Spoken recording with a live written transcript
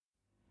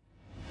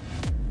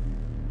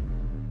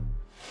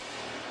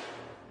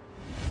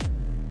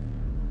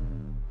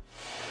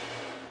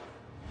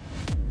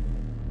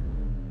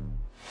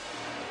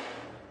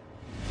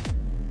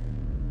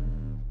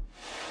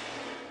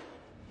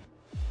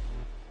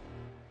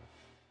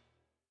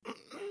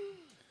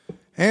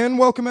And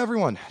welcome,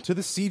 everyone, to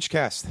the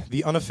Siegecast,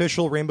 the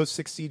unofficial Rainbow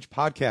Six Siege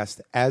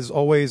podcast. As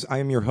always, I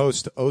am your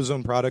host,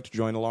 Ozone Product,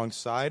 joined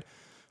alongside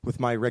with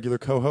my regular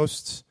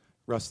co-hosts,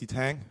 Rusty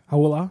Tang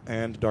Hola.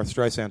 and Darth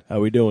Streisand.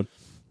 How we doing?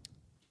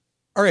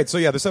 All right, so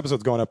yeah, this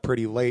episode's going up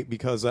pretty late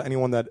because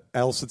anyone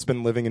else that's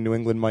been living in New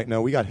England might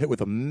know we got hit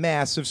with a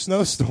massive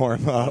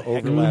snowstorm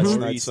over last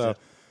night, so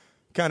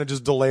kind of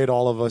just delayed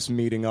all of us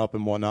meeting up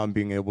and whatnot and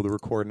being able to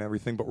record and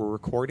everything. But we're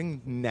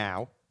recording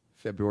now,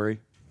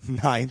 February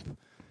 9th.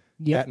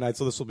 At night,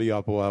 so this will be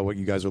up what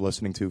you guys are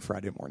listening to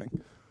Friday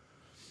morning.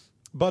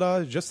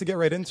 But just to get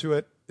right into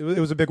it, it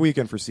was a big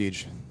weekend for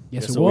Siege.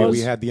 Yes, so it was.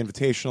 We had the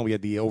Invitational. We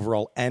had the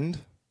overall end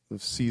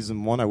of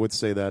Season 1. I would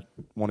say that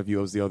one of you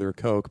owes the other a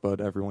Coke,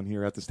 but everyone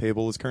here at this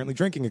table is currently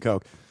drinking a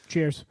Coke.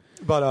 Cheers.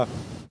 But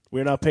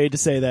we're not paid to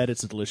say that.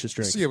 It's a delicious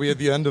drink. So yeah, we had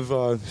the end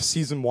of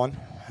Season 1,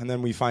 and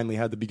then we finally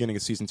had the beginning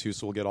of Season 2,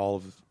 so we'll get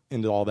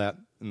into all that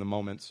in the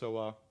moment.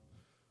 So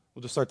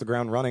we'll just start the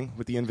ground running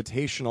with the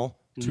Invitational.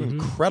 Two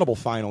incredible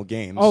final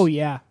games. Oh,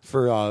 yeah.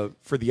 For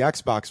the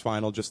Xbox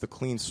final, just a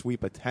clean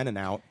sweep of 10 and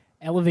out.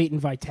 Elevate in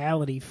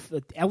Vitality.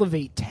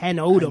 Elevate 10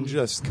 Odom. And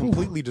just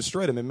completely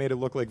destroyed him. It made it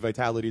look like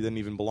Vitality didn't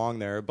even belong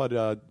there. But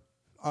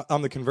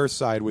on the converse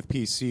side, with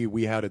PC,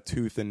 we had a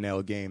tooth and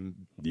nail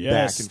game.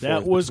 Yes, back and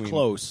that forth was between,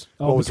 close.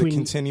 What was it,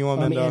 Continuum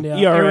and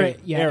ERA.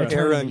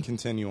 Era and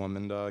Continuum.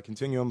 And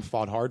Continuum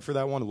fought hard for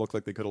that one. It looked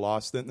like they could have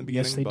lost it in the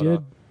beginning. Yes, they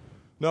did.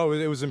 No,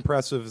 it was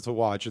impressive to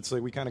watch. It's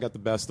like we kind of got the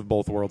best of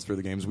both worlds for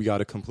the games. We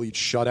got a complete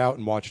shutout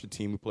and watched a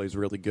team who plays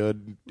really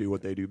good do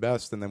what they do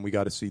best, and then we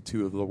got to see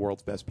two of the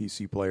world's best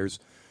PC players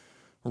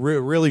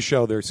really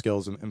show their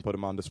skills and put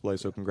them on display.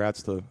 So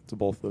congrats to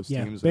both those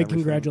teams. Big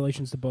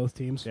congratulations to both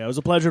teams. Yeah, it was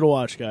a pleasure to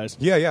watch, guys.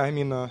 Yeah. I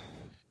mean,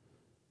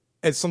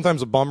 it's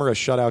sometimes a bummer a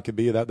shutout could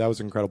be. That was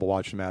an incredible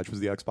watch match.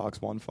 Was the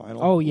Xbox One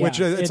final? Oh yeah, which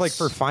it's like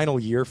for final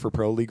year for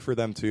Pro League for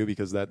them too,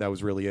 because that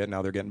was really it.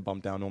 Now they're getting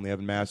bumped down to only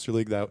having Master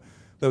League. That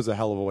was a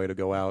hell of a way to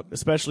go out.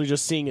 Especially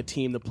just seeing a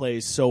team that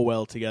plays so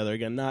well together.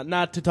 Again,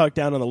 not to talk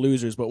down on the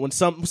losers, but when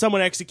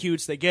someone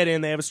executes, they get in,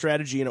 they have a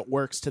strategy, and it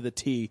works to the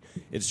T.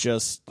 It's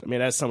just, I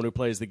mean, as someone who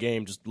plays the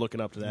game, just looking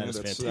up to that is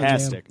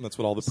fantastic. That's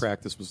what all the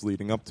practice was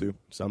leading up to.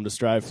 Something to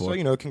strive for.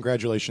 So,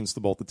 congratulations to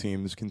both the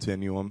teams,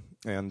 Continuum,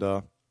 and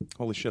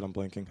holy shit, I'm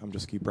blinking. I'm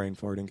just keep brain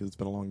farting because it's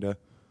been a long day.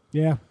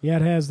 Yeah,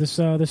 it has. This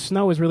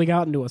snow has really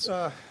gotten to us.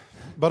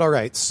 But all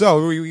right,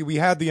 so we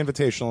had the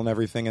Invitational and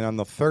everything, and on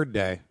the third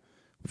day,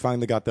 we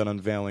finally got that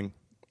unveiling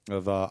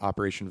of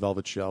Operation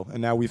Velvet Shell,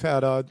 and now we've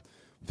had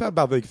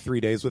about like 3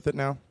 days with it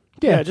now.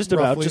 Yeah, just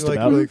about.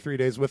 Like 3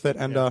 days with it,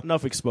 and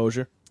enough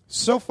exposure.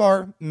 So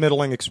far,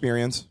 middling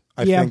experience.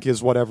 I think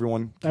is what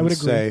everyone can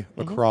say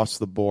across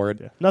the board.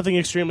 Yeah. Nothing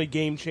extremely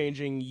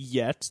game-changing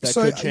yet. That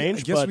could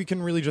change. I guess we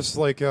can really just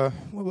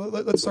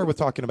let's start with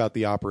talking about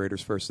the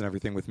operators first and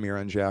everything with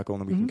Mira and Jackal,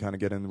 and then we can kind of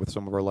get in with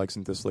some of our likes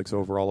and dislikes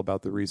overall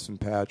about the recent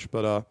patch.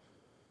 But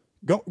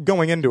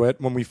going into it,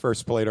 when we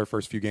first played our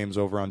first few games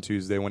over on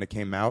Tuesday when it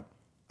came out,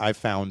 I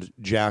found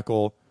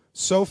Jackal,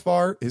 so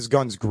far, his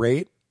gun's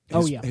great.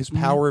 His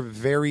power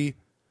very,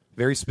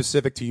 very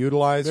specific to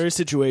utilize. Very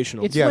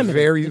situational. It's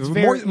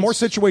limited. More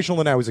situational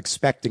than I was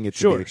expecting it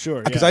to be.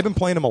 Sure. Because I've been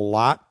playing him a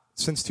lot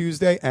since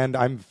Tuesday, and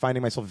I'm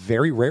finding myself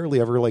very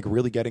rarely ever like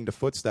really getting to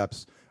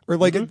footsteps. Or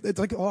like it's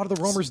like a lot of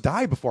the roamers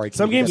die before I can.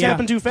 Some games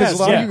happen too fast.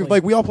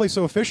 Like we all play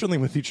so efficiently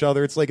with each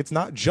other. It's like it's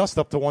not just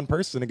up to one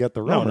person to get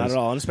the roamers. No, not at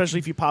all. And especially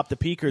if you pop the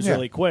peekers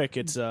really quick,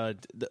 it's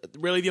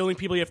really the only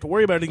people you have to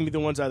worry about are going to be the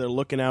ones either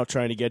looking out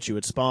trying to get you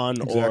at spawn,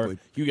 or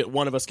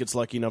one of us gets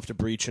lucky enough to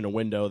breach in a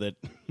window that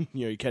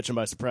you catch them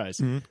by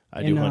surprise.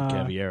 I do hunt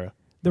Caviera.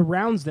 The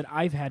rounds that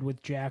I've had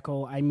with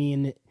Jackal, I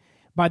mean,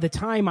 by the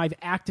time I've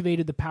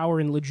activated the power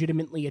and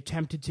legitimately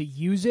attempted to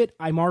use it,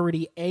 I'm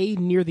already A,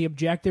 near the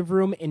objective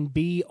room, and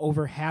B,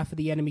 over half of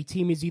the enemy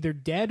team is either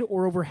dead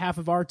or over half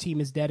of our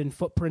team is dead, and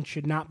footprints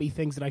should not be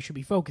things that I should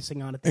be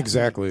focusing on at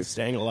that point.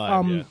 Staying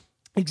alive,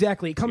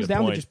 Exactly. It comes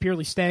down to just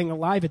purely staying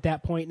alive at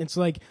that point, and it's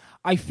like,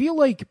 I feel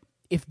like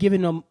if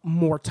given him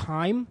more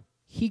time,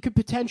 he could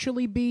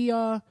potentially be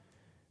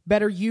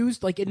better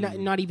used, like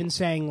not even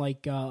saying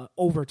like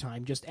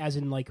overtime, just as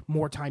in like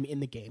more time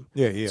in the game.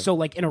 Yeah. So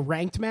like in a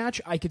ranked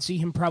match, I could see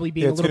him probably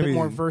being a little bit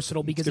more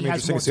versatile because he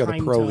has more time. To see how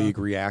the Pro League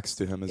reacts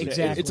to him.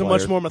 Exactly. It's a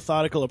much more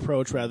methodical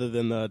approach rather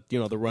than the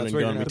run and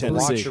gun we tend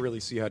to see. To really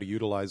see how to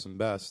utilize him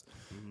best.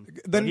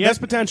 Then he has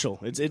potential.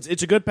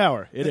 It's a good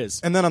power. It is.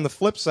 And then on the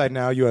flip side,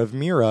 now you have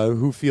Mira,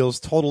 who feels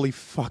totally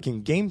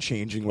fucking game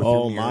changing with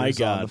your Miras. My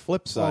God. On the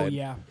flip side. Oh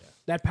yeah.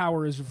 That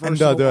power is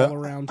versatile all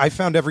around. I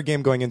found every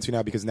game going into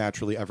now, because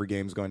naturally every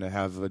game is going to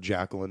have a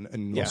Jackal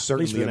and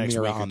certainly a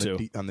Mira on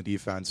the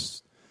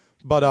defense.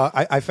 But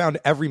I found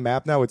every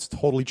map now, it's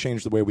totally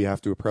changed the way we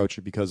have to approach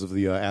it because of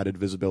the added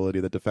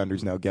visibility that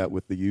defenders now get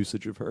with the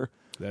usage of her.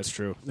 That's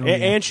true.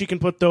 And she can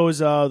put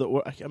those,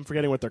 I'm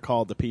forgetting what they're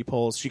called, the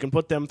peepholes. She can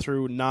put them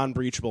through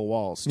non-breachable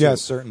walls, too. Yeah,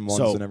 certain ones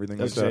and everything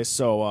like that.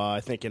 So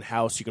I think in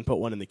house you can put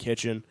one in the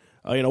kitchen.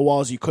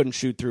 Walls you couldn't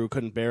shoot through,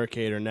 couldn't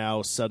barricade, are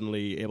now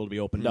suddenly able to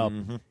be opened up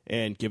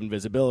and given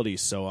visibility.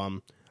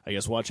 So I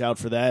guess watch out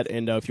for that.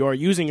 And if you are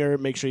using her,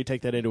 make sure you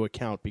take that into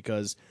account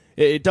because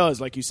it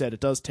does, like you said,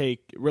 it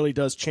really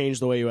does change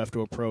the way you have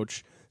to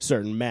approach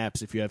certain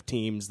maps if you have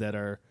teams that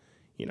are,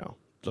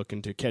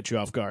 looking to catch you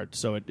off guard.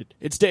 So it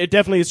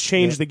definitely has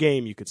changed the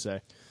game, you could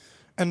say.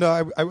 And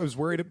I was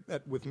worried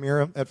with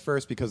Mira at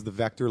first because the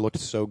vector looked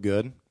so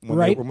good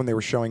when they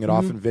were showing it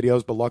off in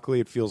videos, but luckily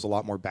it feels a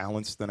lot more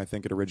balanced than I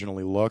think it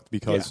originally looked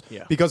because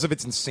of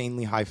its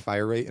insanely high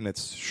fire rate and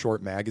its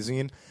short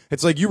magazine.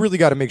 It's like you really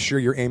got to make sure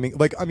you're aiming.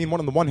 Like, I mean,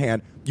 on the one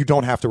hand, you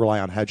don't have to rely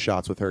on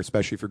headshots with her,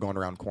 especially if you're going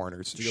around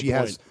corners. She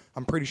has,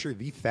 I'm pretty sure,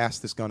 the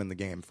fastest gun in the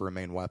game for a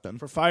main weapon.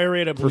 For fire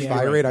rate, I believe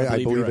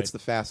I believe it's the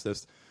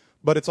fastest.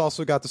 But it's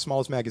also got the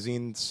smallest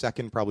magazine,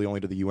 second probably only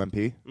to the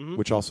UMP,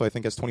 which also I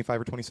think has 25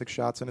 or 26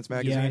 shots in its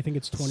magazine. Yeah, I think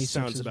it's 26.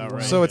 Sounds about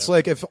right. So it's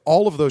like if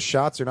all of those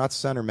shots are not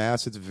center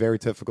mass, it's very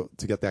difficult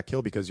to get that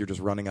kill because you're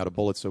just running out of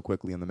bullets so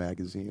quickly in the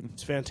magazine.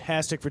 It's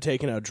fantastic for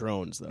taking out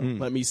drones, though.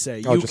 Let me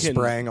say.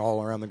 Spraying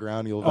all around the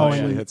ground, you'll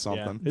eventually hit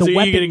something.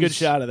 Yeah. You get a good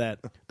shot of that.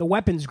 The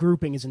weapons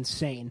grouping is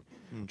insane.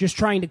 Just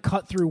trying to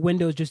cut through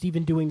windows, just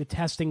even doing the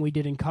testing we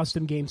did in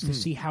custom games to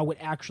see how it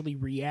actually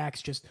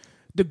reacts, just...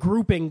 The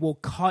grouping will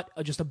cut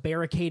just a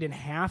barricade in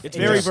half and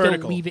very still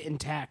vertical. leave it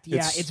intact.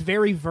 It's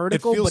very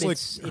vertical, but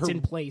it's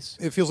in place.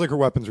 It feels like her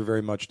weapons are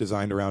very much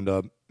designed around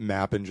a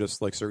map and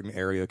just like certain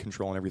area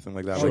control and everything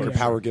like that. Her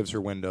power gives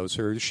her windows.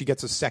 She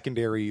gets a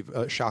secondary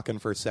shotgun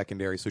for a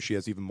secondary, so she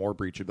has even more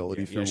breach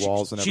ability through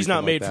walls and everything. She's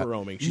not made like for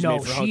roaming. She's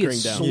made for she hunkering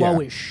is down.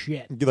 slow as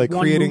shit. Like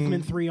One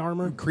movement, 3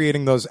 armor.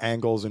 Creating those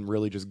angles and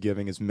really just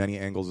giving as many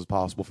angles as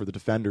possible for the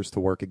defenders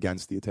to work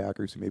against the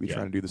attackers who may be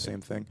trying to do the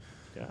same thing.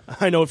 Yeah.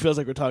 I know it feels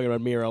like we're talking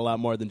about Mira a lot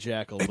more than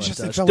Jackal, but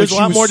there's a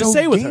lot more to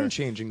say with her.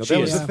 Changing, though. That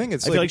was the thing. I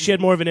feel like she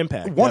had more of an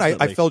impact.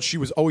 I felt she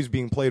was always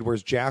being played,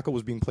 whereas Jackal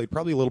was being played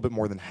probably a little bit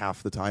more than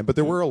half the time. But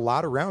there were a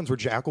lot of rounds where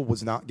Jackal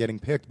was not getting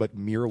picked, but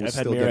Mira was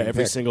still getting picked.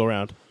 Every single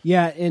round.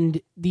 Yeah,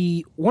 and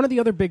one of the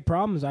other big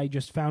problems I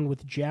just found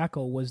with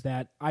Jackal was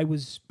that I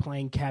was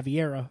playing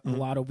Caviera a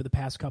lot over the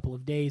past couple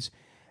of days,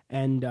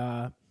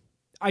 and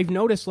I've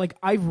noticed, like,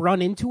 I've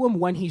run into him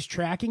when he's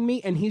tracking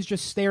me, and he's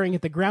just staring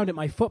at the ground at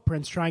my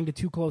footprints, trying to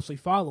too closely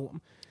follow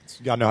him.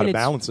 You got to know how to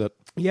balance it.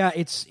 Yeah,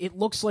 it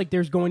looks like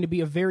there's going to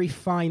be a very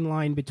fine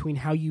line between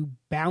how you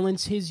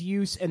balance his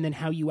use and then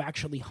how you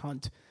actually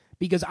hunt.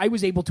 Because I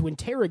was able to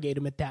interrogate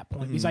him at that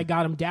point, because I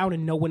got him down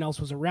and no one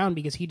else was around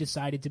because he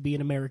decided to be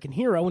an American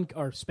hero,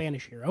 or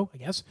Spanish hero, I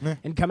guess,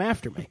 and come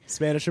after me.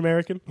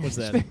 Spanish-American? What's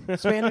that?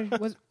 Spanish?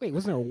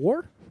 Wasn't there a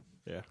war?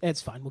 Yeah.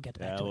 It's fine. We'll get to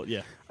that.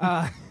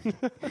 Yeah.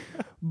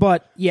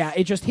 But yeah,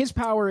 his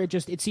power,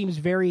 it seems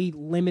very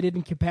limited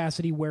in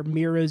capacity, where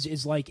Mira's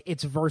is like,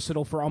 it's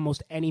versatile for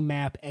almost any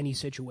map, any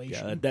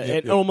situation.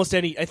 Almost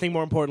any, I think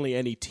more importantly,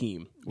 any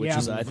team, which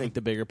is, I think,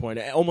 the bigger point.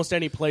 Almost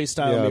any play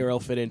style Mira will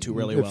fit into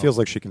really well. It feels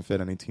like she can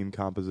fit any team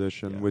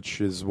composition,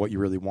 which is what you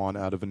really want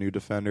out of a new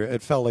defender.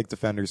 It felt like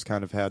defenders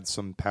kind of had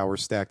some power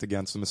stacked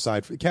against them.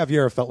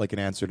 Caviera felt like an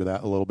answer to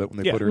that a little bit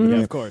when they put her in the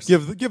game. Of course.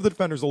 Give the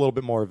defenders a little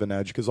bit more of an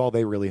edge, because all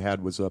they really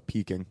had was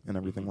peeking and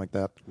everything like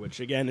that. Which,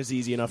 again, is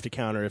easy enough to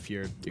counter if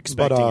you're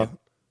expecting it.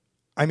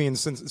 I mean,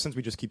 since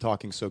we just keep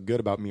talking so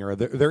good about Mira,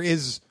 there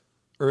is,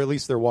 or at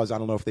least there was, I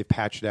don't know if they've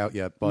patched it out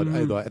yet, but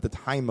at the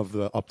time of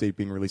the update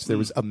being released, there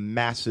was a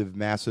massive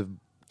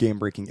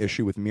game-breaking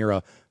issue with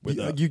Mira.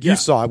 You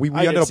saw it. We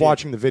ended up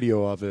watching the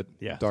video of it,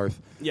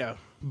 Darth. Yeah.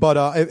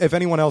 But if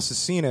anyone else has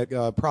seen it,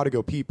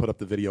 Prodigo Pete put up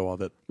the video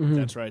of it.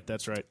 That's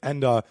right.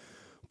 And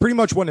pretty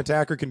much what an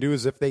attacker can do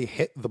is if they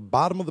hit the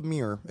bottom of the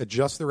mirror at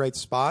just the right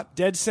spot.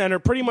 Dead center,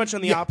 pretty much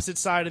on the opposite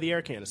side of the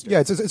air canister.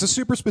 Yeah, it's a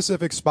super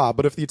specific spot,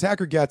 but if the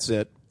attacker gets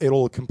it,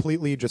 it'll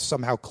completely just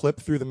somehow clip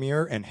through the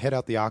mirror and hit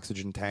out the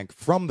oxygen tank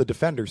from the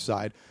defender's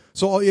side.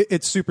 So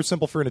it's super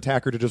simple for an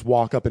attacker to just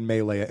walk up and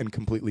melee it and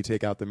completely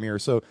take out the mirror.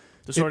 So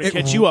to sort of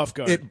catch you off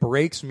guard. It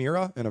breaks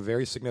Mira in a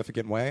very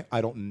significant way.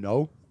 I don't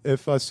know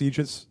if Siege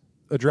has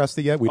addressed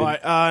it yet.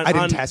 I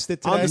didn't test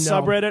it today. On the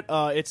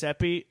subreddit, it's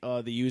Epi.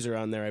 The user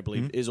on there, I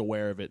believe, is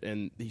aware of it,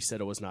 and he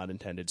said it was not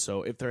intended.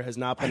 So if there has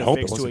not been a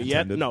fix to it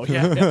yet, no,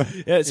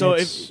 So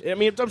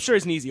I'm sure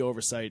it's an easy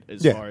oversight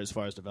as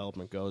far as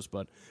development goes,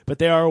 but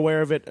they are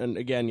aware of it. And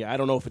again, I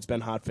don't know if it's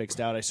been hot fixed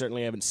out. I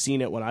certainly haven't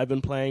seen it when I've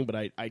been playing, but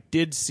I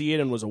did see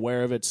it and was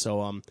aware of it.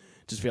 So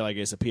just feel like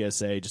it's a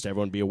PSA. Just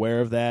everyone be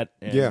aware of that.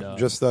 And, if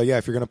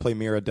you're going to play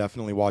Mira,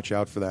 definitely watch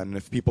out for that. And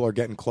if people are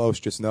getting close,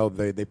 just know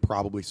they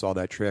probably saw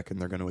that trick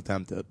and they're going to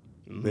attempt it.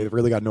 They've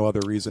really got no other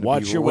reason to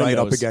be right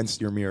up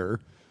against your mirror.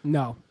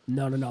 No.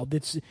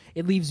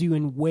 It leaves you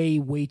in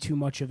way too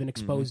much of an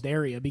exposed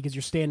area because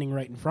you're standing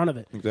right in front of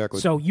it. Exactly.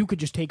 So you could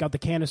just take out the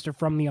canister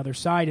from the other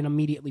side and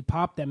immediately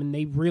pop them, and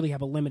they really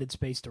have a limited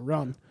space to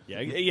run. Yeah.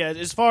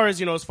 As far as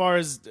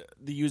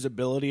the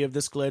usability of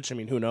this glitch, I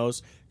mean, who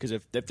knows? Because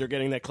if they're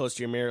getting that close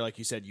to your mirror, like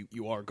you said,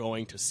 you are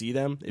going to see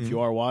them if you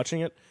are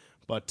watching it.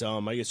 But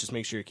I guess just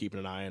make sure you're keeping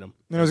an eye on him.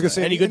 And I was going to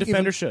say, any good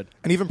defender should.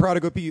 And even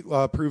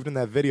Prodigal proved in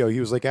that video, he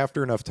was like,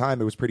 after enough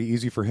time, it was pretty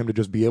easy for him to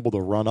just be able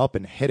to run up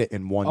and hit it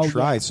in one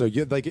try. Yeah. So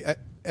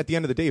at the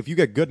end of the day, if you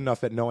get good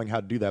enough at knowing how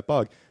to do that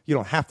bug, you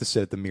don't have to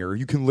sit at the mirror.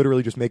 You can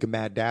literally just make a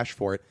mad dash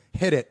for it,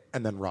 hit it,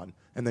 and then run,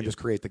 and then just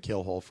create the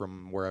kill hole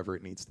from wherever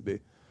it needs to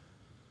be.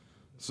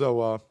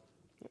 So,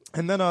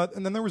 and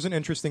then there was an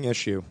interesting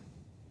issue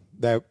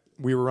that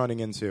we were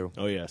running into.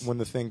 Oh, yes. When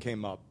the thing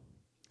came up.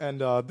 And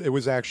it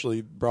was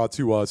actually brought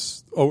to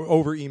us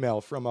over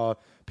email from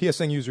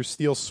PSN user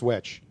Steel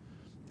Switch.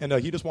 And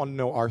he just wanted to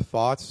know our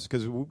thoughts,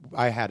 because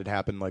I had it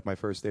happen like my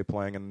first day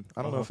playing, and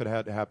I don't know if it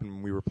had happened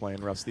when we were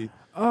playing Rusty.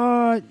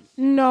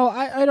 No,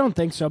 I don't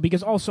think so,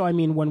 because also, I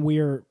mean, when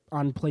we're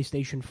on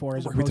PlayStation 4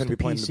 as opposed we tend to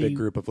be playing PC, in a big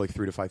group of like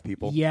 3 to 5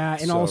 people. Yeah,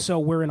 and also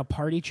we're in a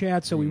party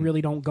chat, so we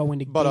really don't go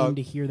into game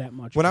to hear that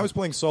much. When I was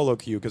playing solo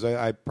queue, because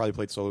I probably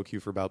played solo queue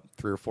for about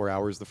 3 or 4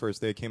 hours the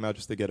first day it came out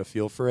just to get a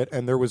feel for it,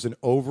 and there was an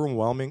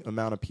overwhelming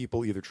amount of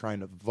people either trying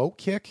to vote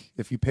kick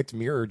if you picked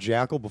Mirror or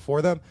Jackal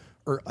before them,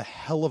 or a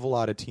hell of a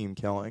lot of team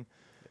killing.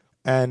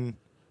 And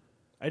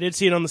I did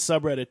see it on the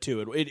subreddit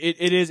too. It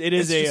is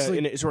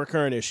it's a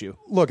recurrent issue.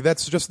 Look,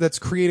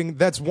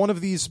 that's one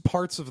of these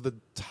parts of the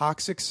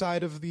toxic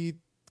side of the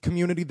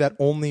community that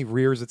only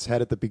rears its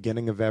head at the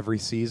beginning of every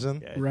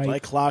season. Yeah, right.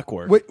 Like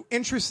clockwork.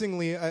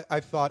 Interestingly, I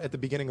thought at the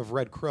beginning of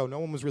Red Crow, no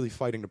one was really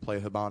fighting to play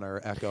Hibana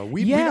or Echo.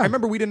 I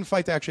remember we didn't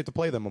fight to actually to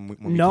play them when we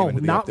came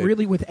into the not update.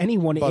 really with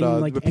anyone But,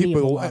 in like but any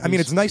people, of the I mean, lobbies.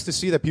 it's nice to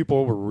see that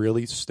people were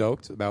really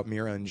stoked about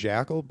Mira and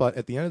Jackal, but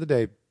at the end of the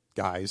day,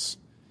 guys,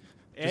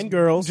 and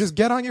girls, just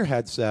get on your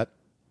headset,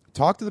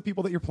 talk to the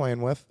people that you're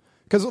playing with.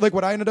 Because like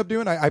what I ended up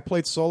doing, I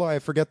played solo. I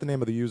forget the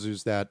name of the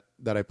users that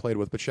I played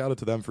with, but shout out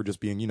to them for just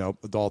being,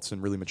 adults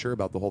and really mature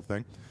about the whole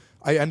thing.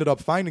 I ended up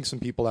finding some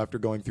people after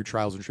going through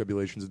trials and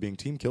tribulations of being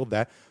team killed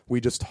that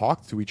we just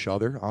talked to each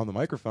other on the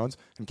microphones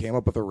and came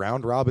up with a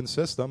round-robin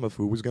system of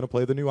who was going to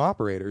play the new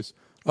operators.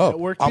 I'm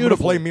going to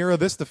play Mira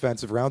this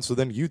defensive round, so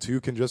then you two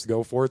can just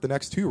go for it the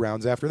next 2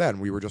 rounds after that.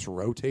 And we were just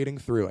rotating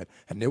through it.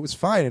 And it was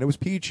fine, and it was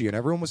peachy, and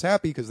everyone was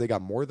happy because they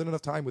got more than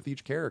enough time with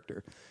each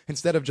character.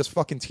 Instead of just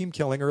fucking team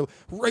killing, or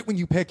right when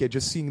you pick it,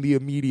 just seeing the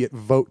immediate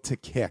vote to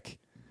kick.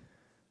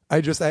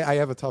 I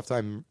have a tough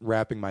time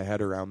wrapping my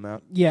head around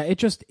that. Yeah,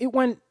 it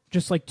went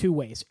just like 2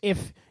 ways.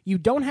 If you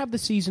don't have the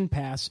season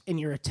pass and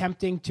you're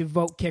attempting to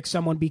vote kick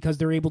someone because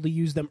they're able to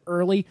use them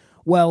early,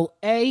 well,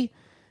 A,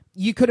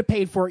 you could have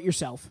paid for it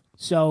yourself,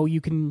 so you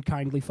can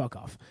kindly fuck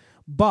off.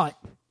 But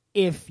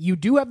if you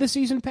do have the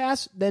season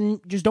pass, then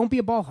just don't be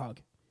a ball hog.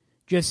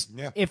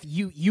 If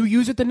you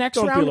use it the next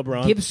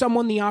round, give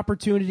someone the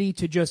opportunity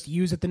to just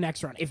use it the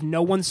next round. If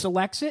no one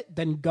selects it,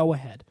 then go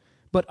ahead.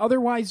 But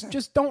otherwise,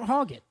 just don't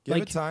hog it. Give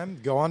it time.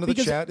 Go on to the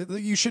chat.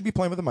 You should be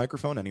playing with a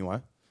microphone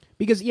anyway.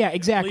 Because, yeah,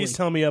 exactly. Please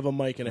tell me you have a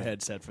mic and a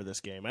headset for this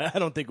game. I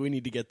don't think we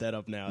need to get that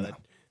up now. No.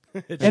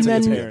 And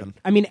then,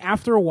 I mean,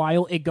 after a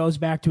while, it goes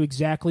back to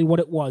exactly what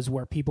it was,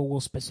 where people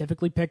will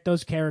specifically pick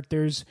those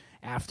characters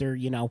after,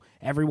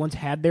 everyone's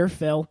had their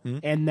fill,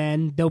 and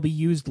then they'll be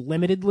used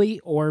limitedly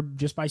or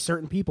just by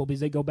certain people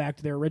because they go back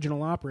to their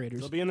original operators.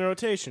 They'll be in the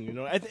rotation,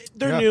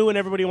 They're new and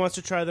everybody wants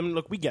to try them.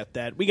 Look, we get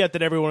that. We get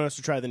that everyone wants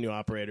to try the new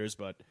operators,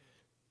 but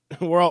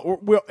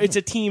it's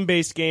a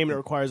team-based game and it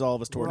requires all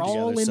of us to work together.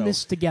 We're all in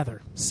this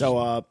together.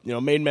 So,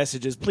 main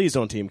message is please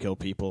don't team kill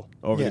people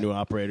over the new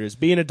operators.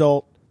 Be an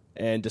adult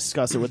and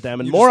discuss it with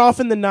them. And more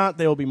often than not,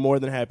 they will be more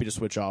than happy to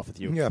switch off with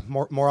you. Yeah,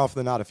 more often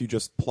than not, if you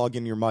just plug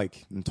in your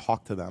mic and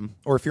talk to them,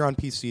 or if you're on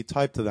PC,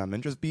 type to them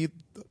and just be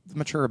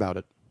mature about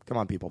it. Come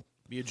on, people.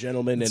 Be a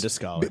gentleman and a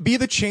scholar. Be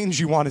the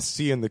change you want to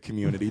see in the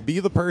community. Be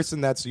the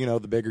person that's,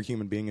 the bigger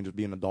human being and just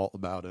be an adult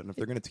about it. And if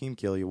they're going to team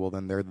kill you, well,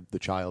 then they're the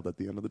child at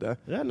the end of the day.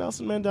 Yeah,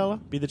 Nelson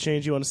Mandela. Be the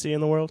change you want to see in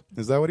the world.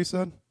 Is that what he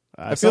said?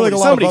 I feel like a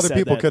lot of other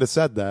people could have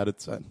said that.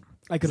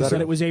 I could have said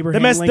it was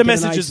Abraham Lincoln, the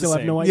message and I is still the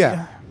have no same.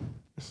 idea. Yeah.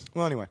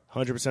 Well, anyway.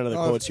 100% of the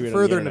quotes you read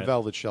further on the into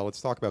Velvet Shell,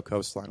 let's talk about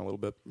Coastline a little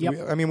bit.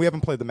 Yep. We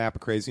haven't played the map a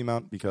crazy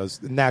amount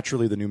because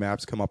naturally the new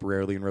maps come up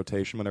rarely in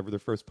rotation whenever they're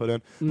first put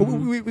in. But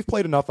we've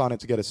played enough on it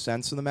to get a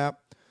sense of the map.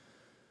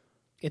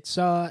 It's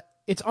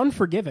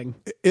unforgiving.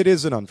 It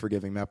is an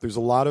unforgiving map. There's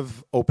a lot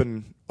of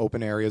open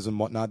areas and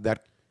whatnot.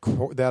 That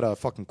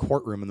fucking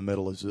courtroom in the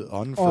middle is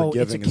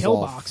unforgiving it's a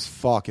kill as all box.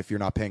 fuck if you're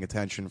not paying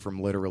attention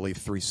from literally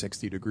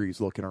 360 degrees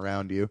looking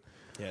around you.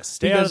 Yeah,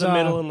 stay out of the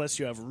middle unless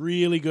you have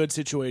really good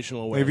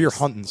situational awareness. Maybe you're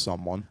hunting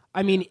someone.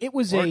 I mean, it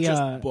was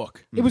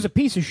book. It was a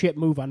piece of shit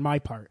move on my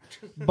part,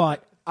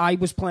 but I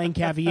was playing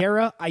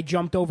Caviera. I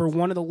jumped over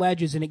one of the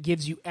ledges, and it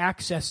gives you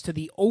access to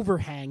the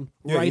overhang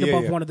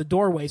above one of the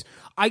doorways.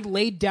 I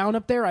laid down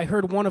up there. I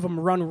heard one of them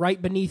run right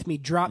beneath me,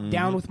 drop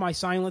down with my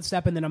silent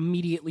step, and then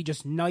immediately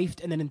just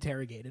knifed and then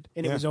interrogated,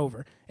 and it was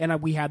over. And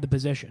we had the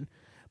position.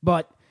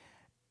 But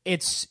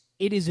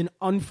it is an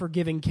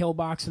unforgiving kill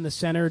box in the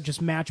center,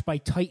 just matched by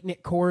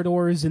tight-knit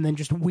corridors and then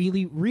just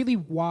really, really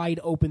wide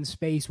open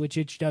space, which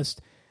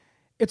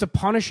it's a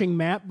punishing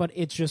map, but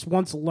it's just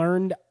once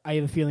learned, I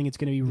have a feeling it's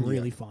going to be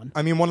really fun.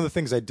 I mean, one of the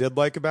things I did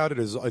like about it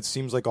is it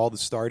seems like all the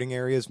starting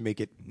areas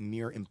make it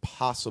near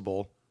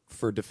impossible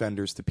for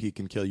defenders to peek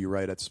and kill you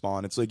right at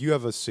spawn. It's like you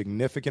have a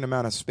significant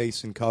amount of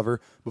space and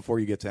cover before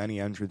you get to any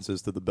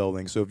entrances to the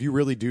building. So if you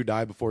really do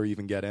die before you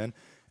even get in,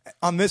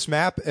 on this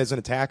map, as an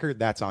attacker,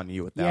 that's on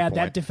you at that point.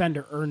 Yeah, that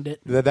defender earned it.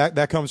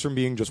 That comes from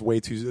being just way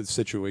too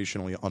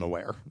situationally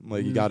unaware.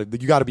 Like you got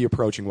to be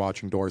approaching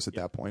watching doors at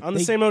that point. On the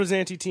same note as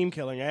anti-team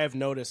killing, I have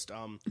noticed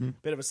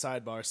bit of a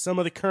sidebar. Some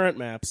of the current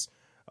maps,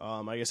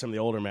 I guess some of the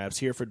older maps,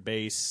 Hereford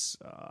Base,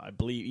 I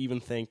believe, even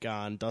think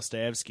on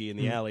Dostoevsky in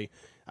the alley.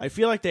 I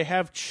feel like they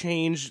have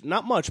changed,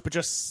 not much, but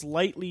just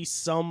slightly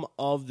some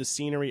of the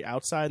scenery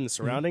outside and the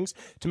surroundings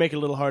to make it a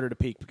little harder to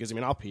peek. Because, I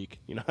mean, I'll peek.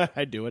 You know,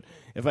 I do it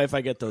if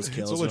I get those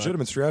kills. It's a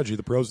legitimate strategy.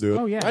 The pros do it.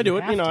 Oh, yeah. I do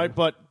it,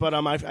 but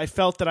I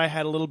felt that I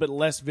had a little bit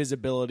less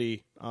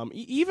visibility,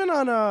 even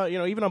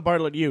on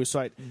Bartlett U.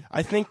 So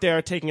I think they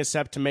are taking a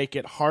step to make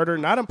it harder,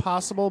 not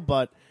impossible,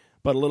 but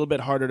a little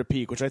bit harder to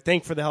peek, which I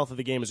think for the health of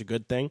the game is a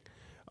good thing.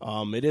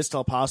 It is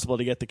still possible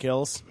to get the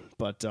kills,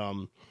 but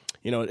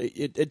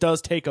it does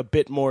take a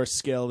bit more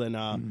skill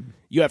than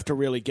you have to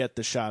really get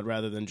the shot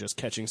rather than just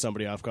catching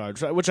somebody off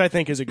guard, which I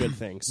think is a good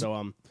thing.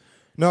 So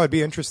No, it'd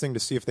be interesting to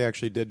see if they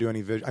actually did do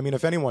any vision. I mean,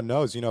 if anyone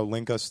knows,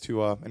 link us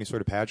to any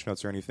sort of patch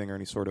notes or anything, or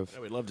any sort of.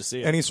 Yeah, we'd love to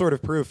see it. Any sort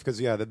of proof, because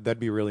that'd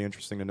be really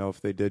interesting to know if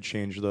they did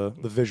change the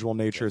visual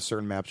nature of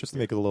certain maps just to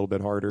make it a little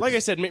bit harder. Like I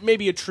said,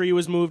 maybe a tree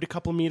was moved a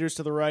couple meters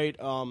to the right.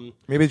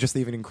 Maybe just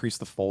even increase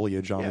the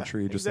foliage on the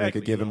tree, just to make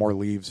it give it more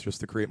leaves, just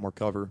to create more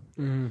cover.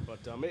 But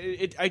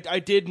I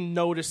did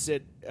notice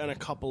it on a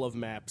couple of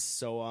maps.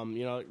 So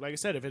like I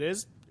said, if it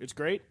is, it's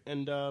great.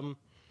 And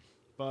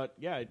but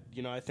yeah,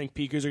 I think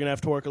peekers are gonna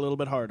have to work a little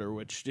bit harder,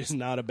 which is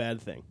not a bad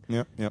thing.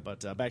 Yeah.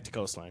 But back to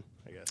Coastline,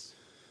 I guess.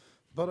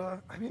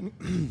 But I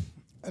mean,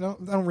 I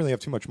don't really have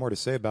too much more to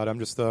say about it. I'm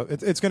just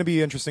it's going to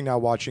be interesting now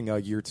watching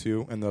year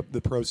 2 and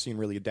the pro scene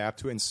really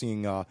adapt to it and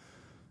seeing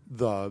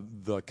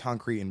the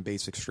concrete and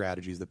basic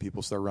strategies that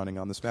people start running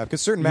on this map.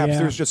 Because certain maps,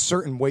 there's just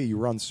certain way you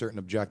run certain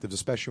objectives,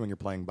 especially when you're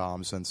playing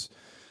bombs, since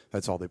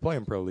that's all they play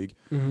in Pro League.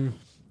 Mm-hmm.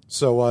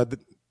 So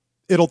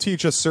it'll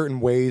teach us certain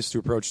ways to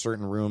approach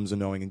certain rooms and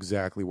knowing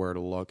exactly where to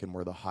look and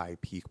where the high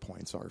peak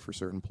points are for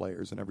certain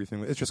players and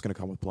everything. It's just going to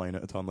come with playing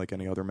it a ton like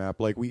any other map.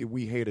 Like,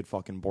 we hated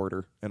fucking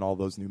Border and all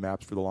those new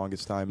maps for the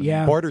longest time.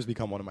 And Border's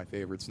become one of my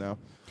favorites now.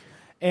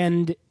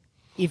 And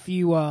if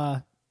you...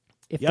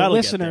 If the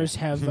listeners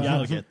have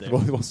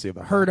we'll see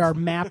about heard our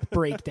map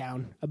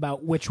breakdown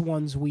about which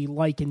ones we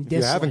like and dislike.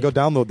 If you haven't, go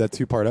download that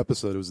 2-part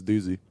episode. It was a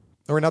doozy.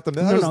 Or not the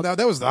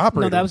that was the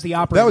operator. No, that was the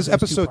operator. That was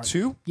episode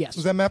 2? Yes.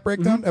 Was that map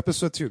breakdown? Mm-hmm.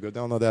 Episode 2. Go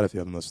download that if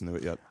you haven't listened to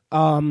it yet.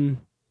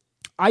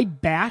 I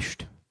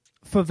bashed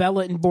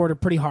Favela and Border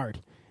pretty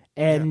hard.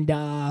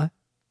 And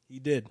he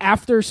did.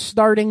 After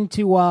starting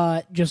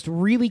to just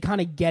really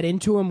kind of get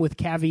into him with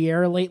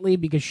Caviera lately,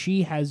 because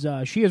she has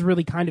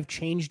really kind of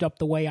changed up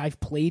the way I've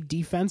played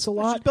defense a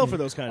lot. She's built for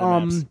those kind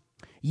of maps.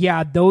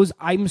 Yeah,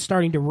 I'm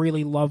starting to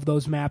really love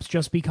those maps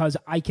just because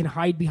I can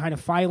hide behind a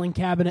filing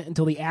cabinet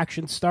until the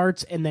action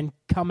starts and then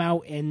come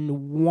out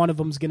and one of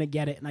them's going to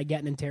get it and I get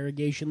an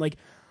interrogation. Like,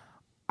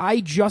 I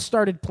just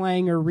started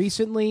playing her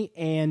recently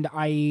and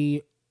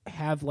I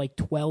have like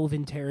 12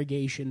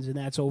 interrogations and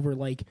that's over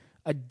like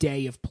a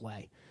day of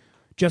play.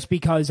 Just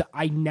because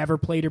I never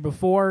played her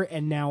before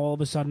and now all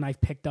of a sudden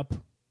I've picked up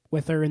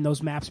with her and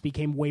those maps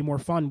became way more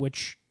fun,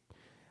 which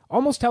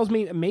almost tells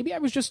me maybe I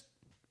was just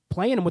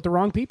playing them with the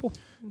wrong people.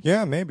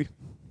 Yeah, maybe.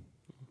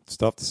 It's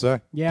tough to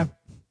say. Yeah.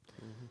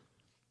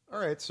 All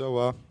right,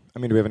 so,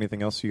 do we have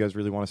anything else you guys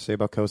really want to say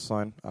about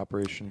Coastline,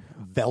 Operation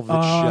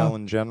Velvet Shell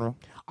in general?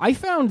 I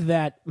found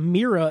that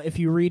Mira, if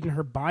you read in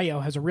her bio,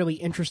 has a really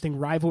interesting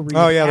rivalry with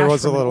Ash there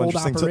was a from little old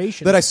interesting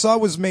Operation. that I saw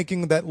was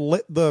making that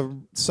lit the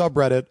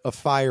subreddit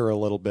afire a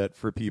little bit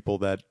for people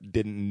that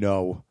didn't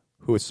know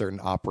who a certain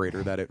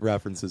operator that it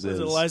references is. Is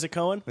it Eliza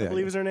Cohen? I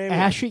believe is her name.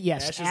 Ash,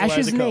 yes.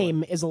 Ash's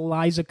name is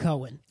Eliza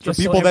Cohen. For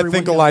people that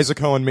think Eliza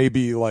Cohen may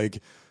be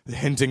like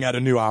hinting at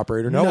a new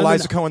operator, no,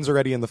 Eliza Cohen's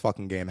already in the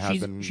fucking game.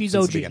 She's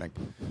since OG. the beginning.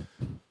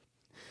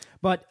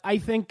 But I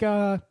think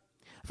I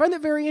find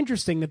that very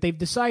interesting that they've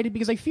decided,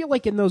 because I feel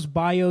like in those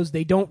bios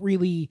they don't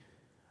really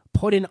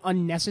put in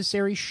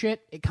unnecessary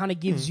shit. It kind of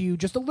gives you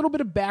just a little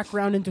bit of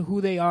background into who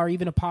they are,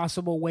 even a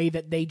possible way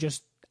that they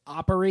just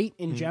operate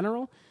in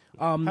general.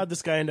 How'd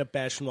this guy end up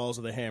bashing walls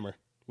with a hammer?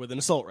 With an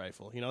assault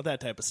rifle?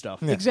 That type of stuff.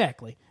 Yeah.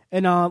 Exactly.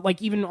 And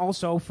even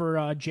also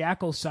for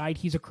Jackal's side,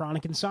 he's a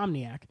chronic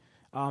insomniac.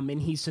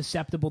 And he's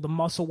susceptible to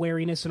muscle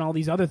weariness and all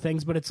these other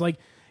things. But it's like,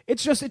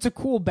 it's a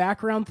cool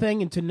background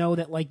thing. And to know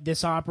that like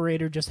this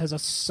operator just has a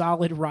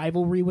solid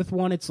rivalry with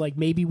one, it's like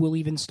maybe we'll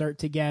even start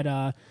to get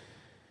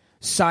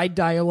side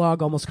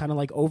dialogue, almost kind of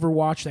like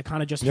Overwatch, that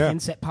kind of just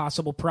hints at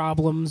possible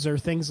problems or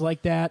things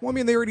like that. Well,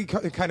 they already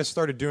kind of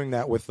started doing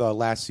that with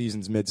last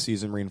season's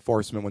mid-season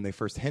reinforcement when they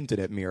first hinted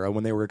at Mira,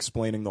 when they were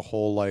explaining the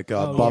whole buff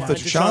to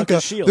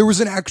Tachanka. There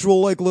was an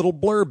actual little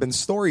blurb and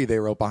story they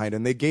wrote behind it,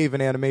 and they gave an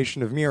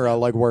animation of Mira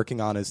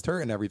working on his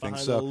turret and everything.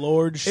 Behind so the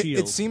Lord Shield.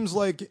 It seems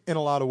like in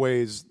a lot of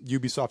ways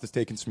Ubisoft has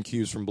taken some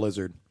cues from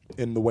Blizzard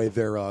in the way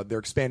they're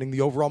expanding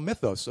the overall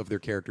mythos of their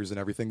characters and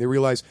everything. They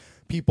realize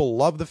people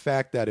love the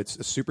fact that it's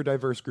a super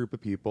diverse group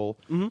of people.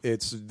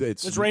 It's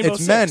Rainbow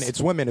men, Six.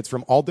 it's women, it's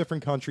from all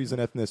different countries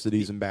and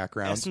ethnicities and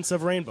backgrounds. Essence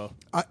of Rainbow.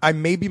 I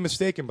may be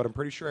mistaken, but I'm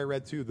pretty sure I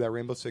read too that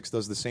Rainbow Six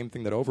does the same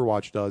thing that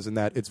Overwatch does, and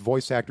that its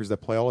voice actors that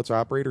play all its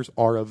operators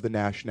are of the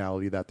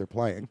nationality that they're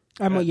playing.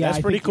 That's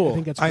pretty cool. I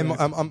think that's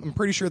I'm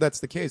pretty sure that's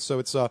the case. So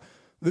it's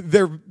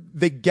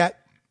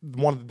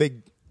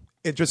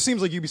it just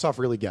seems like Ubisoft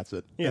really gets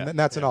it. Yeah, And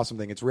that's an awesome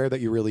thing. It's rare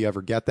that you really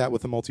ever get that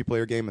with a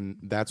multiplayer game, and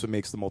that's what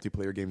makes the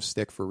multiplayer game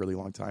stick for a really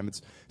long time.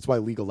 It's why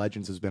League of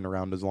Legends has been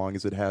around as long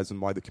as it has,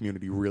 and why the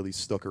community really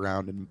stuck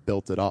around and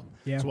built it up.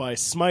 Yeah. That's why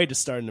Smite is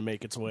starting to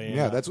make its way in.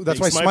 Yeah, that's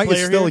why Smite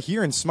is still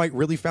here, and Smite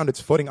really found its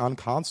footing on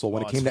console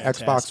when it came to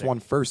Xbox One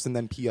first and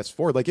then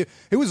PS4. Like it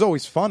was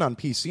always fun on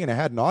PC and it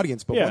had an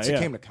audience, but once it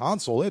came to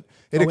console, it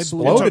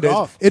exploded.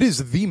 It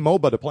is the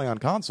MOBA to play on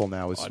console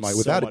now, is Smite,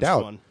 without a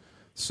doubt. Fun.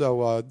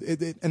 So,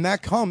 and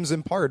that comes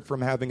in part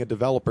from having a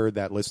developer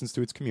that listens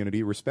to its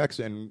community, respects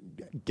it,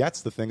 and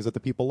gets the things that the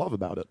people love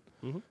about it.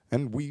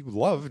 And we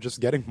love just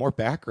getting more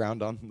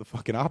background on the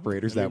fucking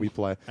operators that we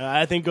play.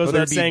 I think goes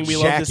without saying we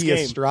love this game.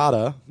 Jackie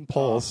Estrada,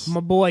 Pulse. My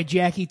boy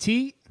Jackie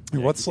T.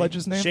 What's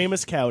Sledge's name?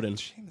 Seamus Cowden.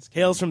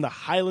 Hails from the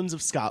Highlands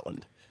of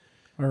Scotland.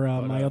 Or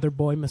my other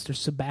boy, Mr.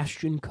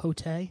 Sebastian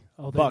Cote,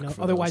 Buck,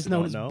 otherwise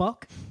known as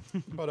Buck.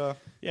 But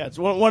yeah, it's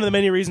one of the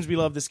many reasons we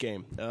love this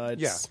game.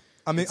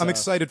 I'm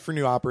excited for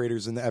new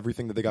operators and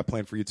everything that they got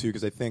planned for you too,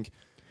 because I think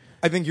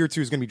year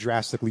 2 is going to be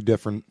drastically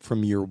different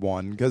from year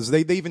 1, because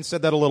they even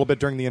said that a little bit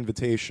during the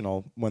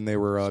Invitational when they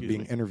were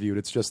being interviewed.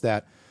 It's just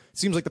that it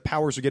seems like the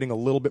powers are getting a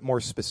little bit more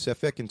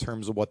specific in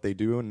terms of what they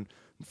do and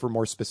for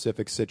more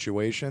specific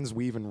situations.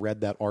 We even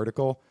read that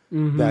article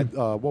that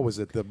what was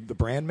it, the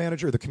brand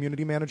manager, the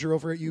community manager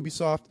over at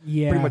Ubisoft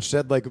pretty much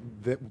said like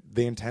that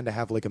they intend to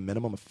have like a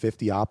minimum of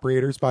 50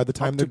 operators by the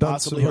time they're done.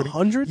 Possibly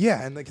 100?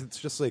 Yeah, and like, it's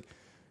just like,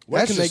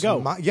 where can they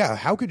go?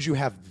 How could you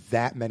have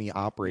that many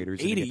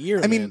operators? 80 a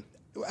year, I mean,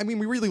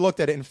 we really looked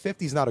at it, and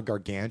 50 is not a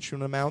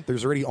gargantuan amount.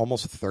 There's already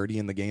almost 30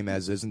 in the game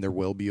as is, and there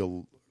will be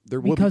about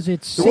 30.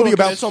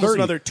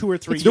 Another 2 or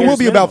 3 years. There will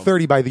be about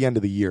 30 by the end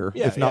of the year,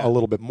 if not a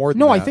little bit more than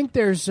that. No, I think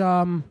there's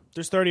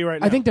 30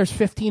 right now. I think there's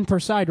 15 per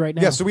side right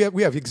now. Yeah, so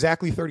we have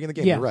exactly 30 in the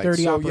game. Yeah, you're right.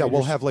 30 so operators.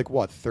 we'll have like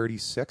what,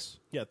 36?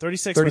 Yeah,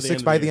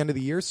 36 by the end of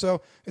the year.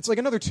 So it's like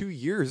another 2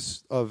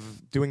 years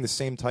of doing the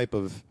same type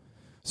of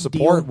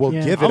support. We'll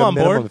give it a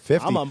minimum of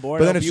 50. I'm on board.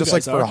 But then it's just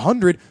like for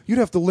 100, you'd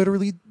have to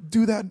literally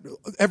do that,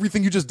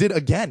 everything you just did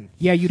again.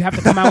 Yeah, you'd have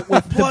to come out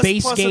with the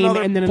base game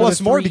and then plus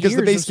another more 3 because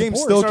the years base of game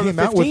support. still came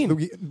out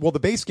with the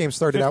base game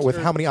started out with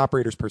how many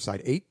operators per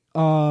side? 8?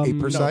 8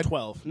 per side?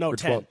 12. No,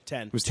 10.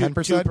 10. It was 10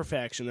 per side? 2 per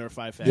faction. There were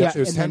 5 factions. Yeah, it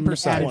was and 10 then per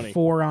side. add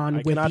 4 on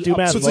with cannot the do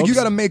math, So it's like you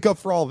folks. got to make up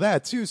for all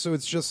that too. So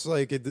it's just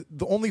like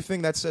the only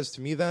thing that says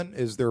to me then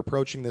is they're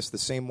approaching this the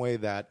same way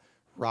that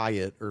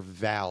Riot or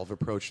Valve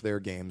approach their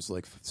games,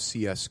 like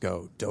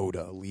CS:GO,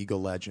 Dota, League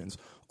of Legends,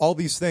 all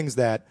these things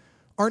that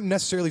aren't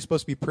necessarily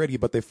supposed to be pretty,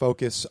 but they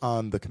focus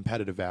on the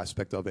competitive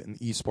aspect of it and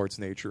esports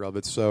nature of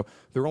it. So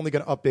they're only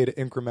going to update it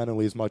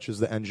incrementally as much as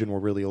the engine will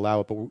really allow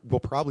it, but we're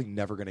probably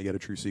never going to get a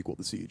true sequel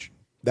to Siege.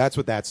 That's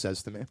what that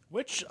says to me.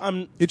 Which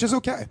it's just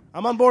okay.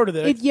 I'm on board with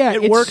it.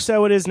 It works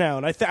how it is now,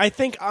 and I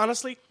think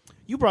honestly,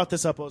 you brought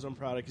this up, Ozone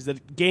Product, is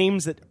that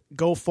games that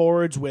go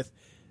forwards with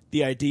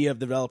the idea of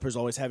developers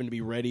always having to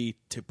be ready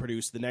to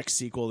produce the next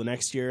sequel, the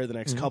next year, the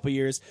next couple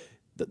years.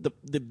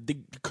 The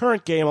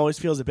current game always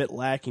feels a bit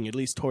lacking, at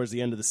least towards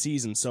the end of the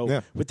season.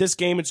 So with this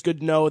game, it's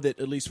good to know that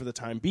at least for the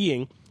time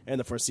being and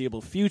the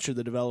foreseeable future,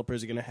 the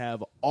developers are going to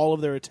have all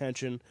of their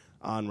attention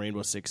on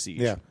Rainbow Six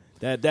Siege. Yeah.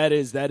 That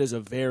is a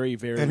very,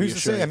 very and who's to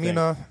say? I mean,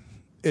 thing.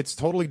 it's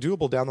totally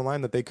doable down the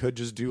line that they could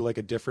just do like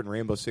a different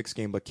Rainbow Six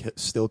game, but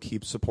still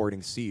keep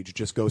supporting Siege.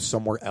 Just go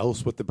somewhere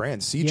else with the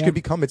brand. Siege could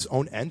become its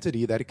own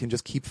entity that it can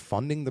just keep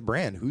funding the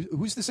brand.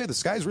 Who's to say? The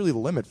sky's really the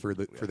limit for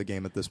the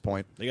game at this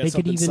point. They got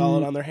something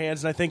solid on their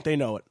hands, and I think they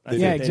know it.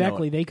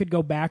 Exactly. They could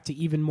go back to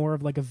even more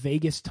of like a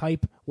Vegas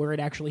type, where it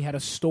actually had a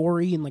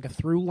story and like a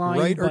through line,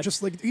 right? Or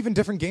just like even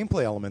different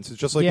gameplay elements. It's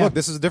just like, look,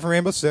 this is a different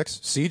Rainbow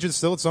Six. Siege is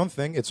still its own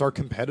thing. It's our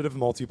competitive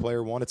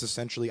multiplayer one. It's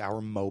essentially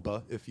our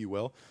MOBA, if you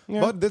will. Yeah.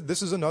 But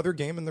this is another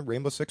game in the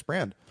Rainbow Six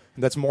brand,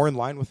 and that's more in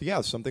line with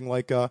something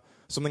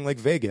like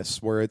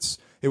Vegas, where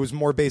it was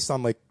more based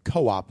on like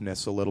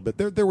co-opness a little bit.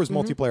 There was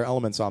multiplayer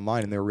elements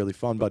online, and they were really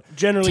fun. But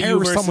generally,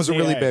 Terrorist Hunt was a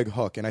really big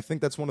hook, and I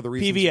think that's one of the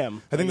reasons.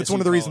 PVM. I think that's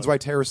one of the reasons why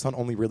Terrorist Hunt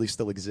only really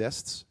still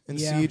exists in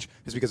Siege,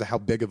 is because of how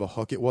big of a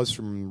hook it was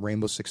from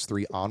Rainbow Six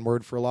 3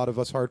 onward for a lot of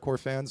us hardcore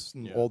fans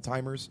and old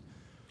timers.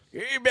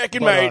 Back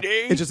in my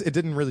day, it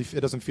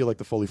doesn't feel like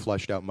the fully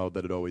fleshed out mode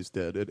that it always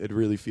did. It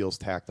really feels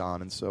tacked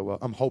on, and so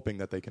I'm hoping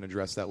that they can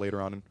address that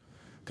later on and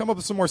come up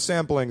with some more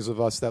samplings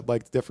of us that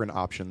like different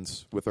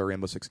options with our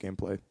Rainbow Six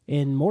gameplay.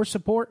 And more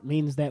support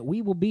means that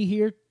we will be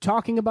here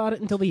talking about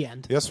it until the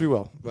end. Yes, we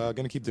will. Going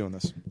to keep doing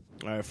this.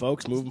 All right,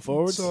 folks, moving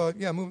forward. So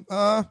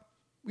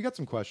we got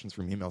some questions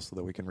from emails so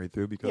that we can read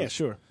through because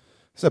sure.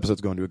 This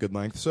episode's going to a good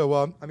length.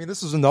 So, I mean,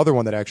 this is another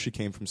one that actually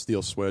came from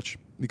Steel Switch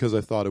because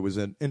I thought it was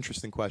an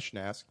interesting question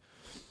to ask.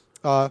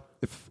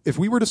 If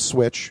we were to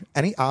switch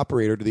any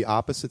operator to the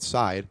opposite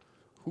side,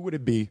 who would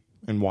it be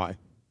and why?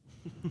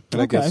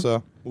 And I guess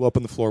we'll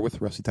open the floor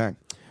with Rusty Tang.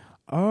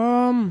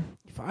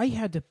 If I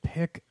had to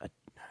pick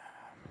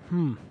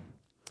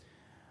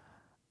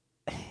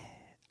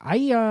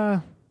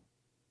I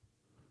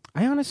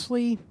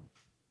honestly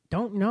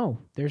don't know.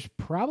 There's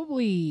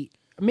probably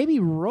maybe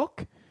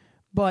Rook,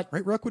 but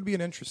Right, Rook would be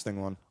an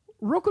interesting one.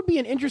 Rook would be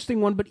an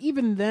interesting one, but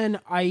even then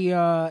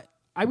I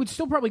would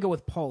still probably go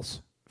with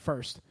Pulse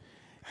first.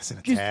 As an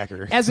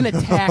attacker. As an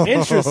attack.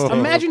 Interesting.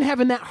 Imagine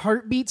having that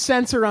heartbeat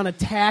sensor on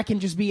attack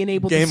and just being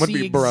able Game to would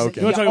see... be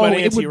broken. You want to talk about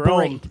it would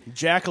anti-Rome? break.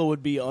 Jackal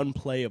would be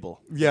unplayable.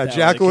 Yeah, That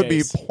Jackal was would the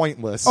be case.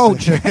 pointless. Oh, in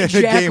a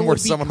Jackal game where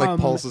would someone like become-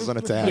 Pulse is an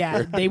attacker.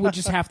 Yeah, they would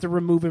just have to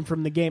remove him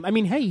from the game. I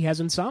mean, hey, he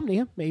has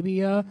insomnia.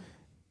 Maybe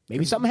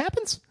something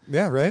happens.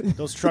 Yeah, right?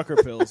 Those trucker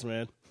pills,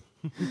 man.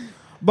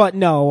 But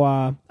no,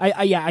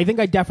 I think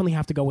I definitely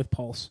have to go with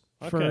Pulse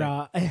for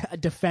Okay. a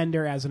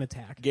defender as an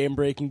attack. Game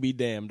breaking be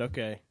damned.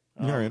 Okay.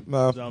 All right. Is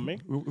that on me?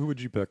 Who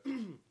would you pick?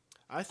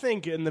 I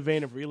think in the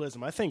vein of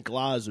realism, I think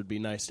Glaz would be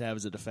nice to have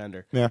as a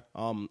defender. Yeah.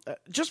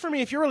 Just for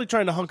me, if you're really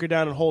trying to hunker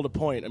down and hold a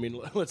point, I mean,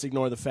 let's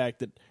ignore the fact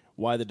that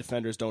why the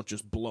defenders don't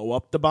just blow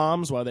up the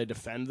bombs, why they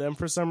defend them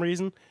for some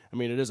reason. I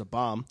mean, it is a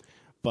bomb,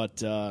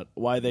 but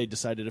why they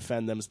decide to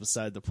defend them is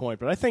beside the point.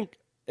 But I think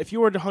if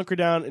you were to hunker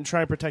down and try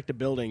and protect a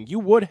building, you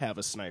would have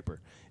a sniper,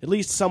 at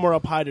least somewhere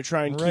up high to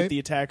try and keep the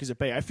attackers at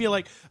bay. I feel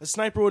like a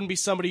sniper wouldn't be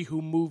somebody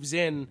who moves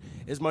in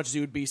as much as he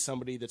would be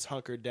somebody that's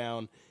hunkered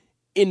down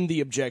in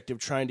the objective,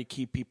 trying to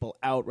keep people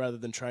out rather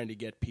than trying to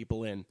get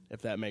people in,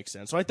 if that makes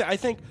sense. So I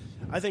think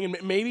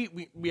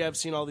maybe we have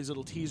seen all these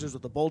little teasers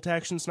with the bolt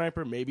action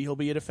sniper. Maybe he'll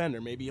be a defender.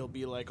 Maybe he'll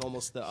be like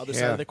almost the other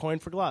side of the coin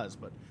for Glaz.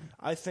 But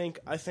I think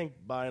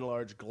by and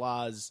large,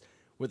 Glaz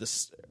with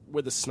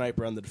a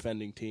sniper on the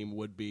defending team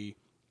would make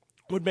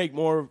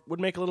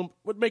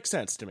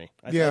sense to me.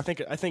 I think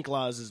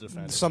Glaz is a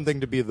defender.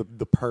 Something to be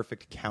the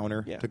perfect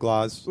counter to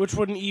Glaz. Which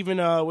wouldn't even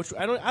which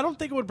I don't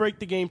think it would break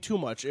the game too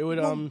much. It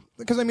would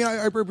Because I mean,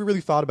 I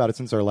really thought about it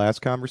since our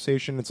last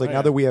conversation. It's like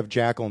now that we have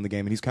Jackal in the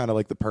game, and he's kind of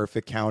like the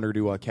perfect counter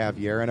to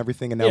Caviera and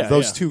everything. And now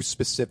those two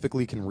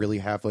specifically can really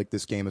have like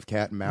this game of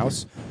cat and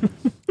mouse.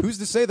 Who's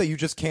to say that you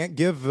just can't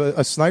give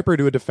a sniper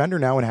to a defender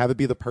now and have it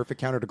be the perfect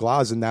counter to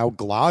Glaz? And now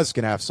Glaz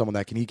can have someone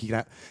that he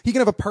can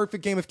have a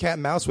perfect game of cat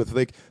and mouse with.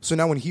 Like, so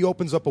now when he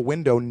opens up a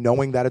window,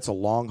 knowing that it's a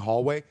long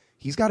hallway,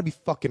 he's got to be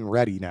fucking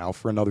ready now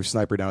for another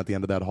sniper down at the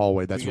end of that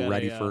hallway that's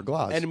ready for a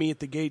Glaz. Enemy at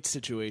the gate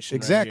situation.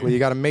 Exactly. Right, you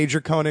got a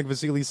Major Koenig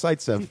Vasily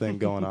Zaitsev thing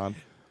going on.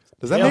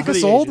 Does that make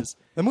us old? Ages.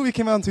 That movie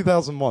came out in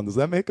 2001. Does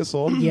that make us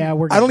old? Yeah,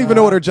 I don't even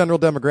know what our general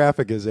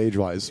demographic is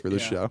age-wise for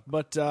this show.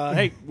 But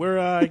hey, we're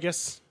I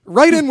guess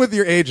Write in with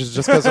your ages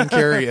just because I'm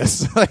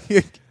curious.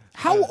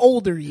 How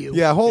old are you?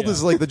 Yeah, how old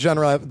is like the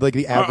general, like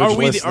the average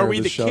listener are of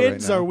we this the show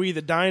kids? right now? Are we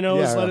the dinos?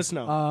 Yeah. Let us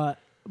know.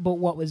 But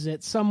what was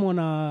it? Someone,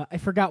 I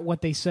forgot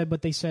what they said,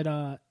 but they said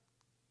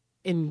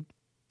in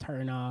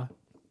turn,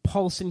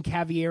 Pulse and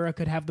Caviera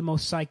could have the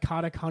most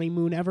psychotic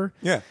honeymoon ever.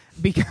 Yeah.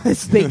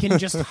 Because they can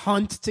just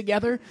hunt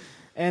together.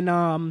 And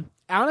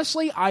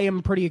honestly, I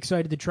am pretty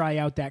excited to try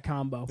out that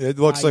combo. It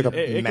looks like it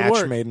a could match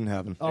work. made in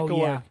heaven. Oh, could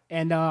yeah. work.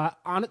 And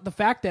on the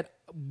fact that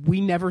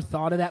we never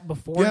thought of that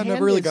before. Yeah, I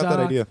never really got that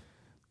idea.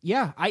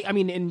 Yeah, I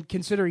mean, and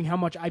considering how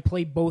much I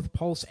play both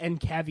Pulse and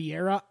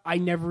Caviera, I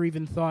never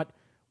even thought,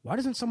 why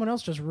doesn't someone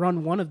else just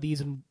run one of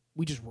these and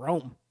we just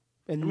roam?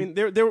 And I mean,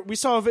 there we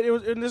saw a video,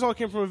 and this all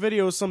came from a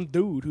video of some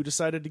dude who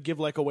decided to give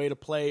like a way to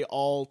play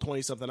all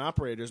 20-something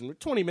operators in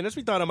 20 minutes.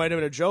 We thought it might have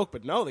been a joke,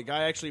 but no, the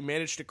guy actually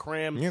managed to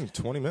cram Yeah,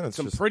 20 minutes.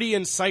 some pretty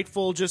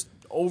insightful, just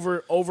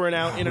over and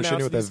out, in I and wish out. I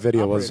knew what that these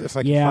video was. operators. If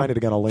I can find it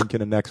again, I'll link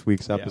it in next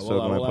week's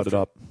episode when I put it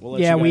up. We'll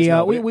let yeah, you guys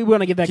know. we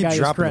want to give that Keep guy his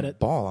dropping the credit.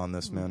 ball on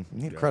this, man.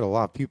 You need to credit a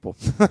lot of people.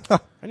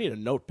 I need a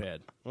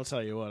notepad. I'll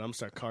tell you what. I'm gonna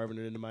start carving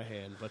it into my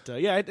hand. But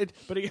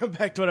but again,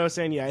 back to what I was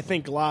saying. Yeah, I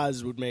think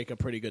Glaz would make a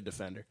pretty good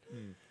defender.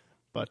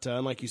 But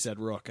like you said,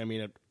 Rook. I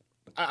mean,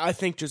 I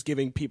think just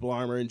giving people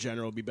armor in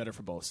general would be better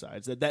for both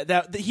sides.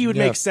 That he would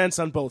make sense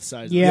on both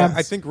sides. Yeah.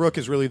 I think Rook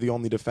is really the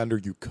only defender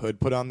you could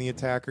put on the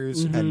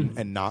attackers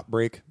and not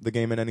break the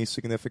game in any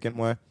significant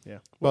way. Yeah.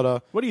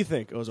 But What do you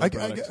think, Ozone I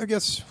Products?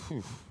 guess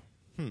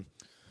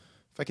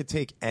if I could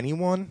take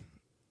anyone,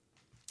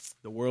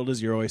 The world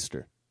is your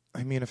oyster.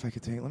 I mean, if I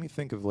could take, let me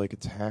think of like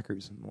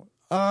attackers and more.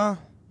 I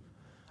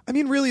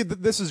mean, really,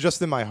 this is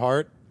just in my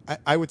heart.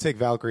 I would take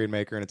Valkyrie and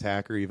make her an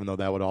attacker, even though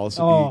that would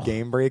also be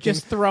game breaking.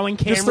 Just throwing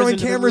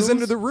cameras,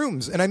 into the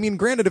rooms. And I mean,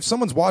 granted, if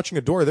someone's watching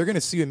a door, they're going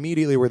to see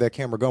immediately where that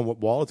camera going, what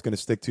wall it's going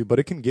to stick to. But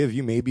it can give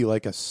you maybe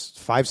like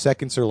 5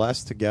 seconds or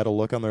less to get a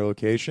look on their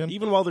location.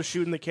 Even while they're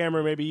shooting the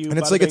camera, maybe you. And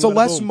it's like it's a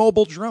less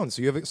mobile drone,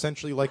 so you have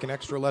essentially like an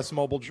extra less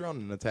mobile drone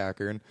and an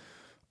attacker. And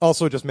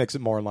also, it just makes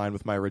it more in line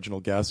with my original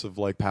guess of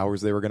like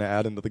powers they were going to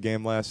add into the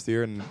game last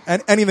year, and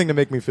anything to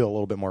make me feel a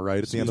little bit more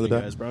right at the end of the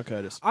day. Guys,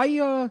 bronchitis.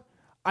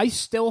 I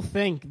still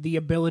think the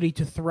ability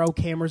to throw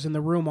cameras in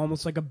the room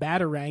almost like a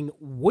batarang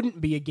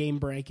wouldn't be a game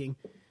breaking.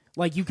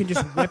 Like you can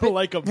just whip it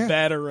like a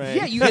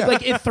batarang. Yeah,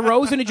 like it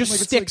throws and it just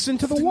sticks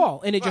into the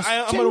wall, and it just.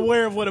 I'm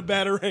unaware of what a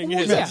batarang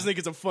is. Yeah. I just think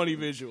it's a funny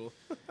visual.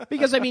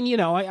 Because I mean,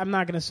 I'm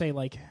not going to say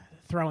like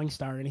throwing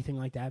star or anything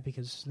like that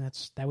because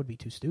that would be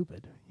too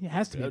stupid. It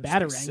has to be a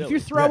batarang. If you're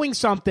throwing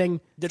something,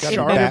 it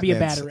better be a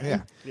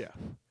batarang. Yeah.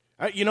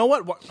 You know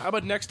what? How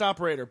about next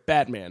operator?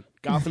 Batman,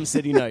 Gotham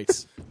City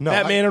Knights, No,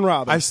 Batman and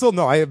Robin. I still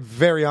no. I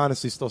very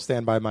honestly still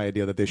stand by my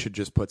idea that they should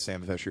just put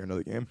Sam Fisher into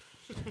the game.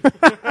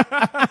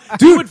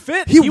 Dude, he would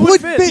fit. He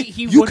would fit.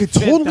 He You would could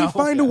fit, totally though.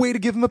 find a way to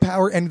give him a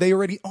power, and they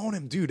already own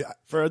him, dude.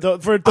 For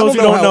those I who don't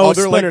know don't how know,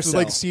 other Splinter Cell.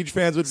 like Siege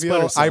fans would feel.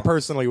 Splinter Cell. I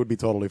personally would be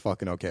totally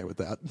fucking okay with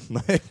that.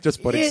 Like,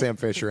 just putting Sam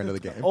Fisher into the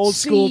game. Old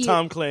school See-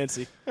 Tom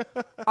Clancy.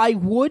 I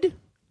would,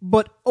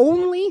 but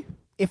only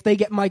if they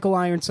get Michael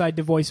Ironside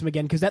to voice him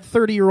again, because that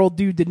 30-year-old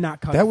dude did not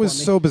cut. That it was for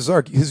me. so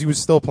bizarre because he was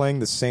still playing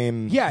the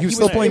same. Yeah, he was he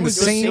still was- playing it the was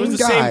the same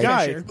same guy,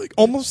 guy. like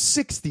almost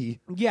 60.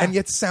 Yeah. and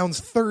yet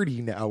sounds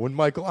 30 now. When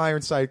Michael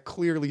Ironside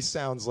clearly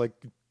sounds like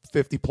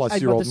 50-plus I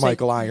was year about old to say,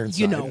 Michael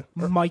Ironside.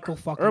 Michael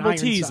fucking Herbal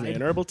Ironside. teas,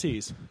 man. Herbal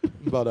teas.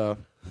 But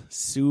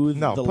Soothe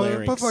no, the put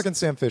larynx. fucking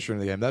Sam Fisher in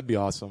the game. That'd be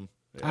awesome.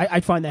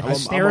 I'd find that I'm on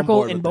hysterical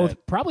board and with both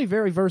that. probably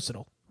very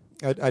versatile.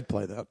 I'd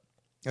play that.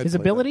 His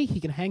ability, he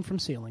can hang from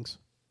ceilings.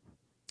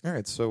 All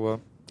right, so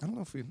I don't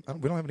know if we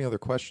don't have any other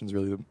questions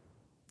really that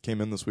came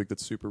in this week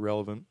that's super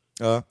relevant.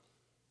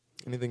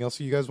 Anything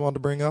else you guys wanted to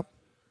bring up?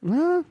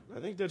 I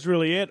think that's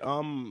really it.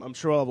 I'm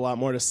sure we'll have a lot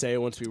more to say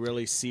once we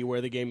really see where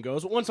the game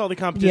goes. Once all the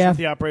competition with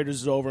the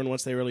operators is over and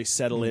once they really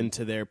settle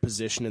into their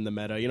position in the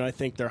meta. I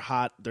think they're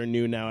hot. They're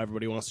new now.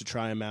 Everybody wants to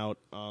try them out.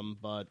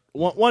 But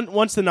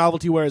once the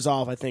novelty wears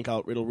off, I think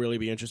it'll really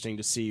be interesting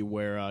to see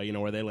where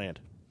where they land.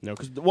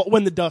 Because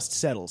when the dust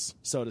settles,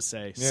 so to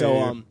say.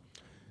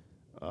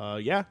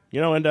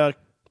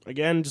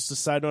 Again, just a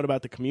side note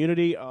about the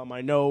community.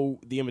 I know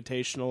the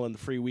Invitational and the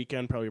free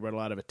weekend probably brought a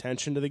lot of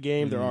attention to the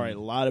game. There are a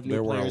lot of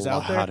new players out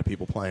there. There were a lot of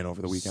people playing over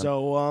the weekend.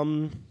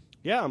 So,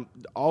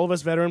 all of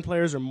us veteran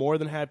players are more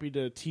than happy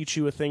to teach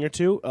you a thing or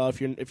two.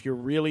 If you're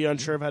really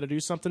unsure of how to do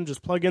something,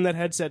 just plug in that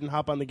headset and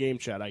hop on the game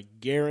chat. I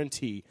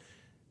guarantee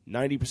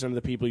 90% of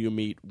the people you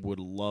meet would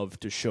love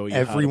to show you how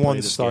to play Everyone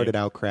this started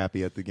game. out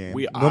crappy at the game.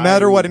 We No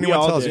matter what anyone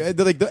all tells did.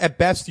 you. Like, at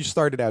best, you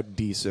started out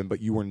decent, but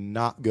you were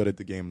not good at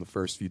the game the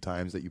first few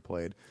times that you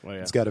played. Oh, yeah.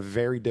 It's got a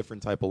very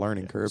different type of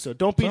learning curve. So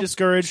don't be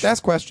discouraged.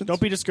 Ask questions.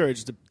 Don't be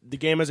discouraged. The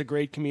game has a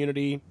great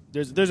community.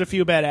 There's a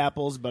few bad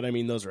apples, but I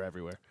mean those are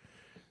everywhere.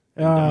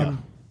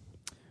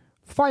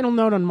 Final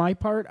note on my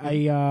part,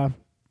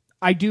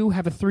 I do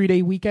have a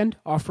 3-day weekend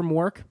off from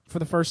work for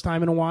the first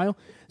time in a while,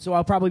 so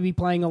I'll probably be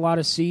playing a lot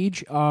of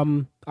Siege.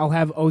 I'll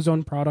have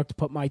Ozone Product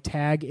put my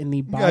tag in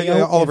the bio.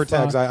 Yeah, all of our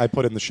tags I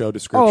put in the show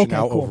description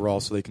now cool. overall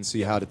so they can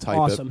see how to type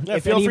Awesome. it. Yeah,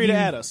 If feel any free of to you-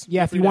 add us.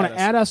 Yeah, Feel if free you to want add to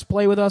us. add us,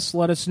 play with us,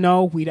 let us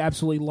know. We'd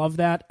absolutely love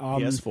that.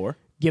 PS4.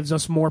 Gives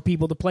us more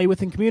people to play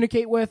with and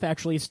communicate with,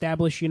 actually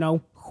establish,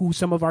 who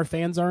some of our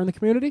fans are in the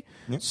community.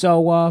 Yep.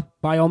 So,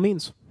 by all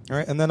means. All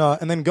right, and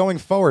then going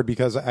forward,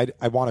 because I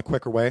want a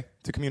quicker way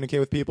to communicate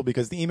with people,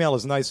 because the email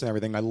is nice and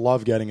everything. I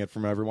love getting it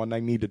from everyone. I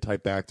need to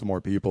type back to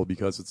more people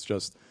because it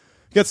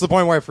gets to the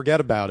point where I forget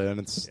about it,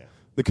 and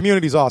the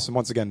community's awesome.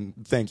 Once again,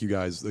 thank you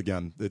guys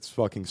again. It's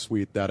fucking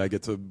sweet that I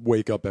get to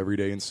wake up every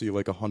day and see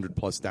like 100+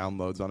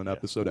 downloads on an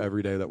episode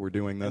every day that we're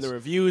doing this. And the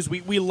reviews,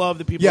 we love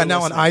the people. Yeah, who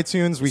now on listen.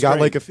 iTunes, we It's got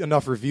great. like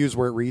enough reviews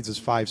where it reads as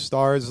 5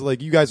 stars.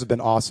 Like, you guys have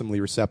been awesomely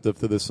receptive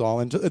to this all.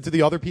 And to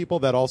the other people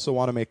that also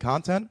want to make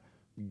content,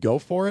 go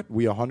for it.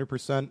 We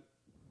 100%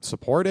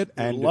 support it.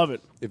 And love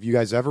it. If you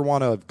guys ever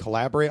want to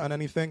collaborate on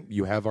anything,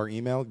 you have our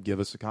email. Give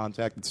us a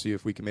contact and see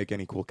if we can make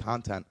any cool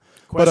content.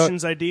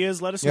 Questions,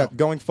 ideas, let us Yeah, know.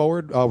 going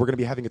forward, we're going to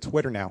be having a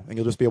Twitter now, and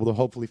you'll just be able to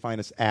hopefully find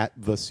us at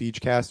the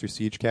Siegecast or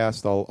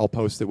Siegecast. I'll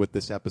post it with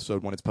this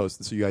episode when it's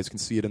posted so you guys can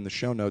see it in the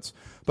show notes.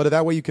 But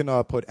that way you can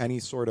put any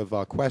sort of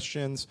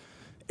questions,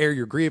 air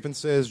your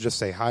grievances, just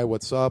say hi,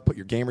 what's up, put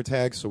your gamer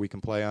tags so we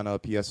can play on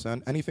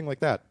PSN, anything like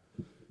that.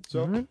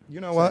 So,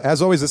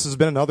 as always, this has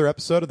been another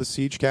episode of the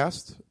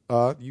Siegecast.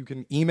 You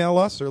can email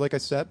us, or like I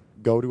said,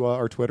 go to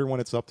our Twitter when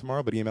it's up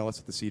tomorrow, but email us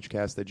at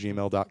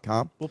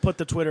thesiegecast@gmail.com. We'll put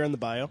the Twitter in the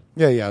bio.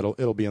 Yeah,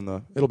 it'll be in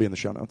the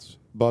show notes.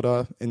 But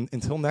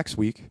until next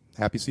week,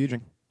 happy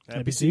sieging.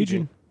 Happy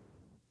sieging.